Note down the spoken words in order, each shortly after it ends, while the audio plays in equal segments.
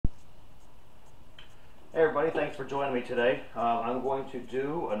Hey everybody, thanks for joining me today. I'm going to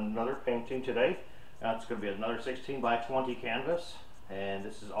do another painting today. It's going to be another 16 by 20 canvas, and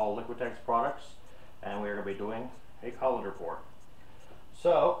this is all Liquitex products, and we're going to be doing a colander pour.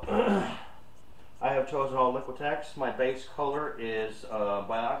 So, I have chosen all Liquitex. My base color is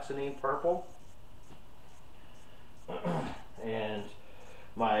Bioxanine Purple, and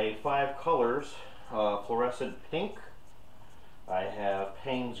my 5 colors, Fluorescent Pink, I have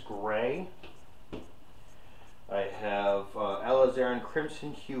Payne's Gray, I have Alizarin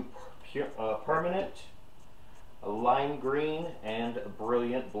Crimson Hue Permanent, a Lime Green, and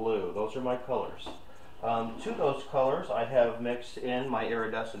Brilliant Blue. Those are my colors. To those colors I have mixed in my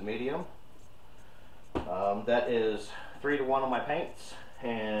iridescent medium. That is 3-to-1 on my paints,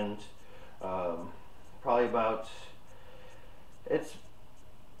 and probably about,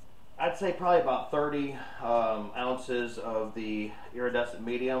 I'd say probably about 30 ounces of the iridescent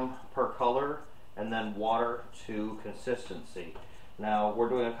medium per color, and then water to consistency. Now we're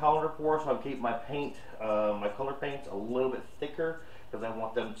doing a colander pour, so I'll keep my paint, my color paints a little bit thicker because I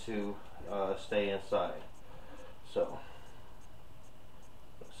want them to stay inside. So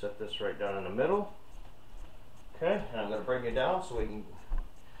set this right down in the middle. Okay, and I'm going to bring it down so we can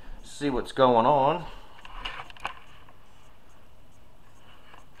see what's going on.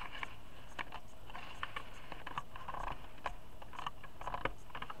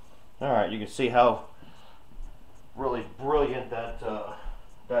 Alright, you can see how really brilliant that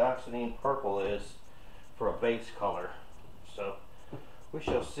Dioxazine Purple is for a base color. So we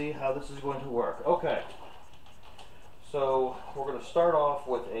shall see how this is going to work. Okay, so we're going to start off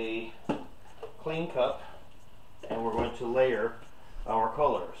with a clean cup, and we're going to layer our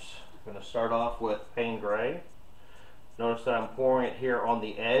colors. I'm going to start off with Payne Gray. Notice that I'm pouring it here on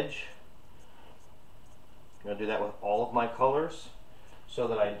the edge. I'm going to do that with all of my colors, so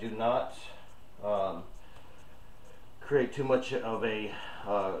that I do not create too much of a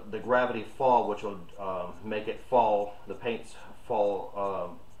the gravity fall, which will make it fall, the paints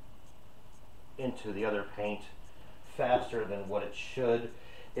fall into the other paint faster than what it should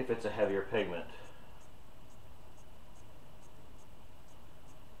if it's a heavier pigment.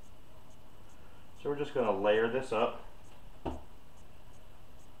 So we're just going to layer this up.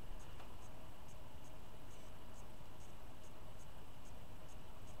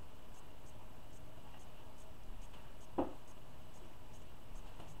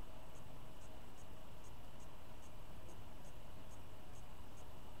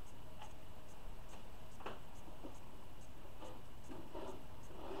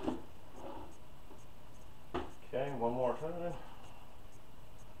 Okay, one more time.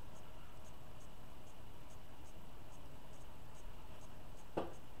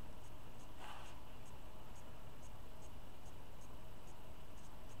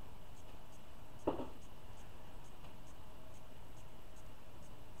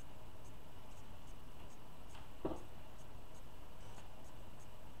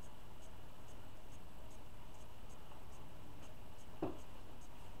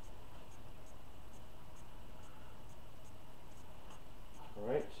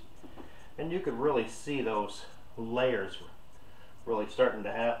 Alright, and you could really see those layers really starting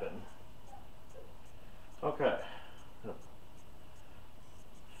to happen. Okay,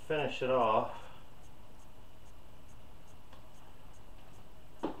 finish it off.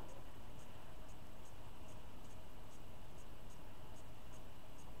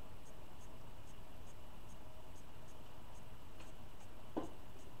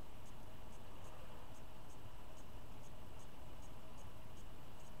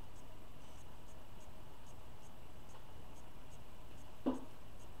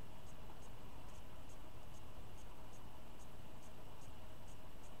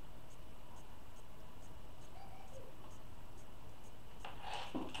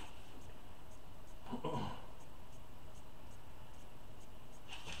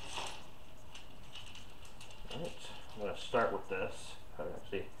 I'm going to start with this. I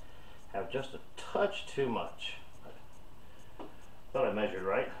actually have just a touch too much. Thought I measured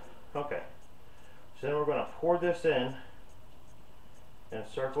right. Okay. So then we're going to pour this in and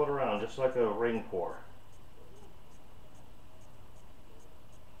circle it around just like a ring pour.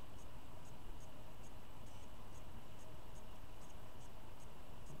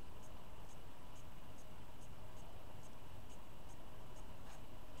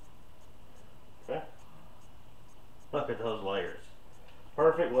 Okay. Look at those layers.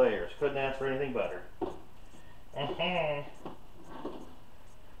 Perfect layers. Couldn't ask for anything better.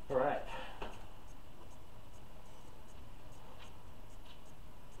 Alright.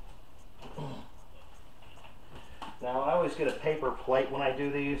 Now I always always get a paper plate when I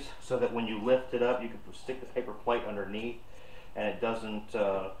do these, so that when you lift it up, you can stick the paper plate underneath, and it doesn't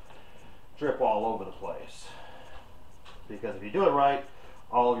drip all over the place. Because if you do it right,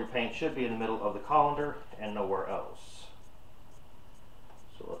 all of your paint should be in the middle of the colander and nowhere else.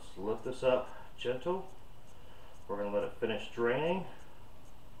 So let's lift this up gentle. We're going to let it finish draining.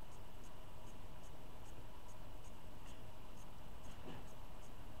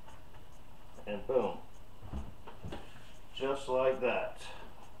 And boom. Just like that.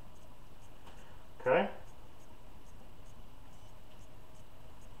 Okay?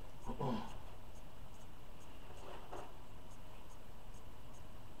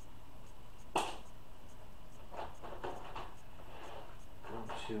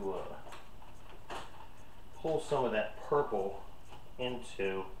 To pull some of that purple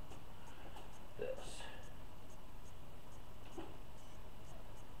into this.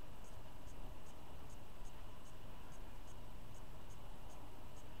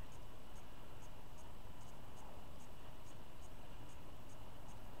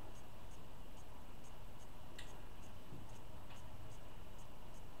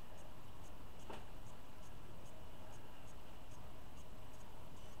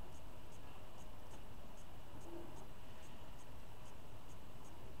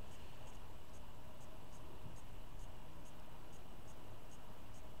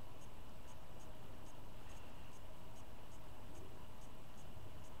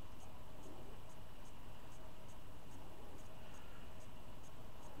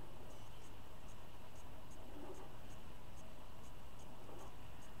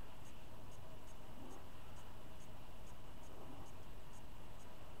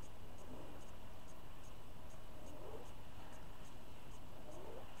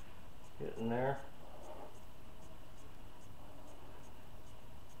 Get in there.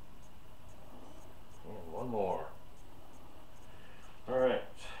 And one more. Alright.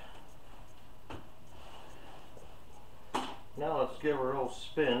 Now let's give her a little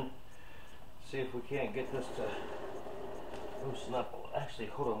spin. See if we can't get this to loosen up. Actually,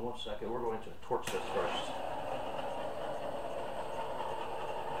 hold on one second. We're going to torch this first.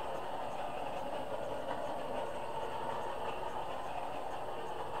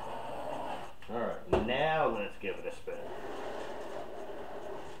 Alright, now let's give it a spin.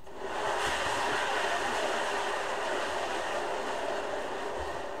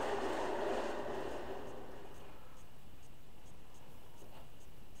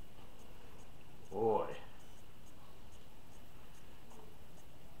 Boy.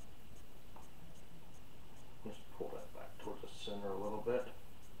 Let's pull that back towards the center a little bit.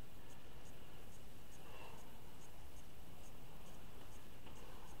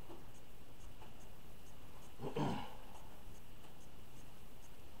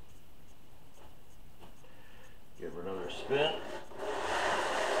 Give her another spin.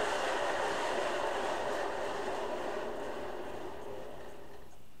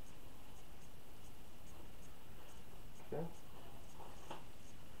 Okay. I'm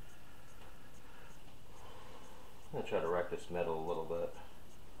going to try to wreck this metal a little bit.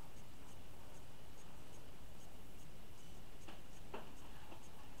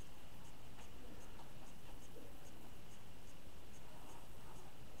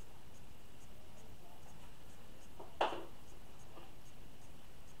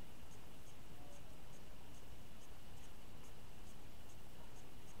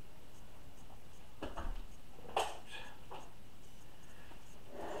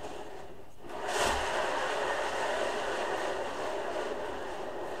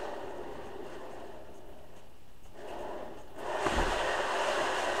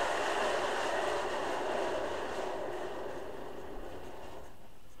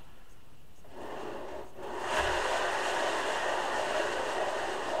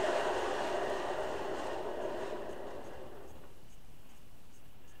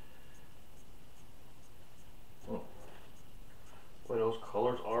 Boy, those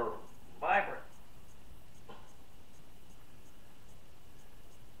colors are vibrant.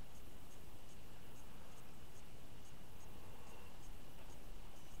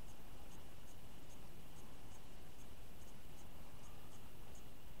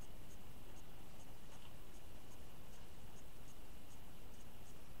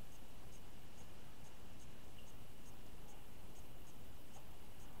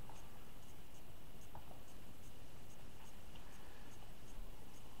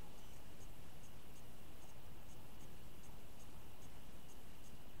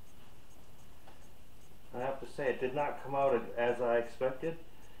 I have to say, it did not come out as I expected,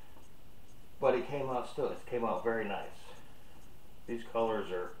 but it came out still. It came out very nice. These colors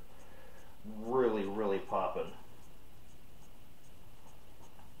are really, really popping.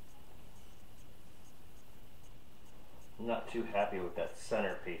 I'm not too happy with that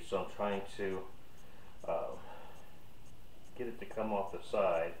centerpiece, so I'm trying to get it to come off the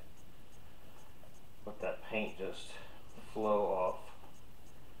side. Let that paint just flow off.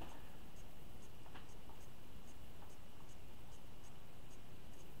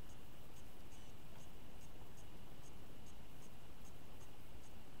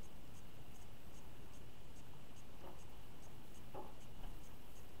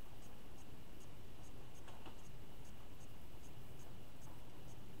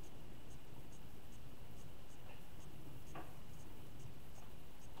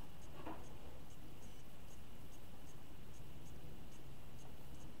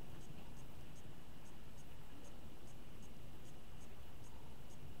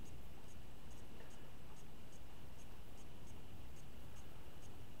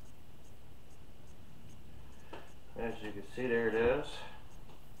 As you can see, there it is.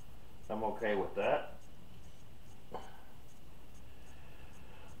 I'm okay with that. I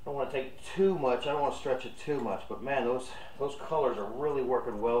don't want to take too much. I don't want to stretch it too much, but man, those colors are really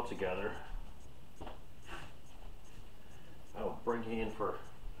working well together. I'll bring you in for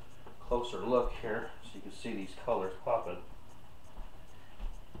a closer look here so you can see these colors popping.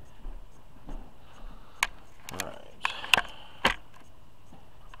 All right.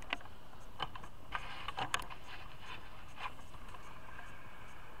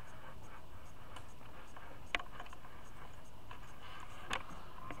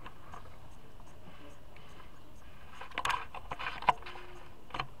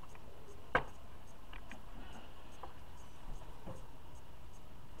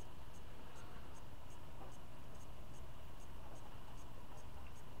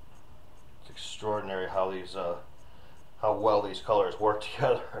 Extraordinary how these how well these colors work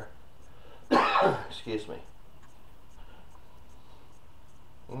together. Excuse me.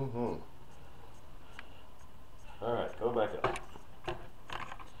 All right, go back up.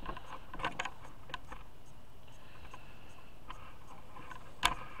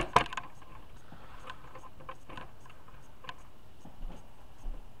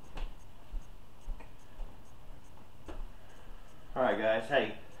 All right, guys.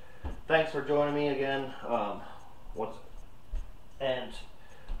 Hey, thanks for joining me again. And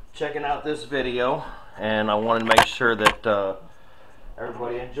checking out this video, and I wanted to make sure that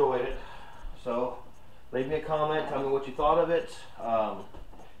everybody enjoyed it. So leave me a comment, tell me what you thought of it,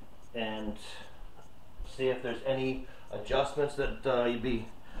 and see if there's any adjustments that you'd be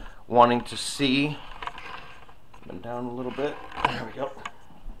wanting to see. Been down a little bit. There we go.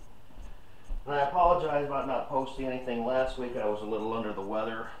 And I apologize about not posting anything last week. I was a little under the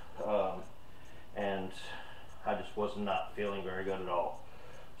weather, and I just was not feeling very good at all.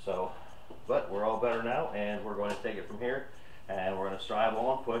 So, but we're all better now, and we're going to take it from here, and we're going to strive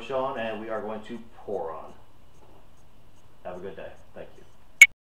on, push on, and we are going to pour on. Have a good day. Thank you.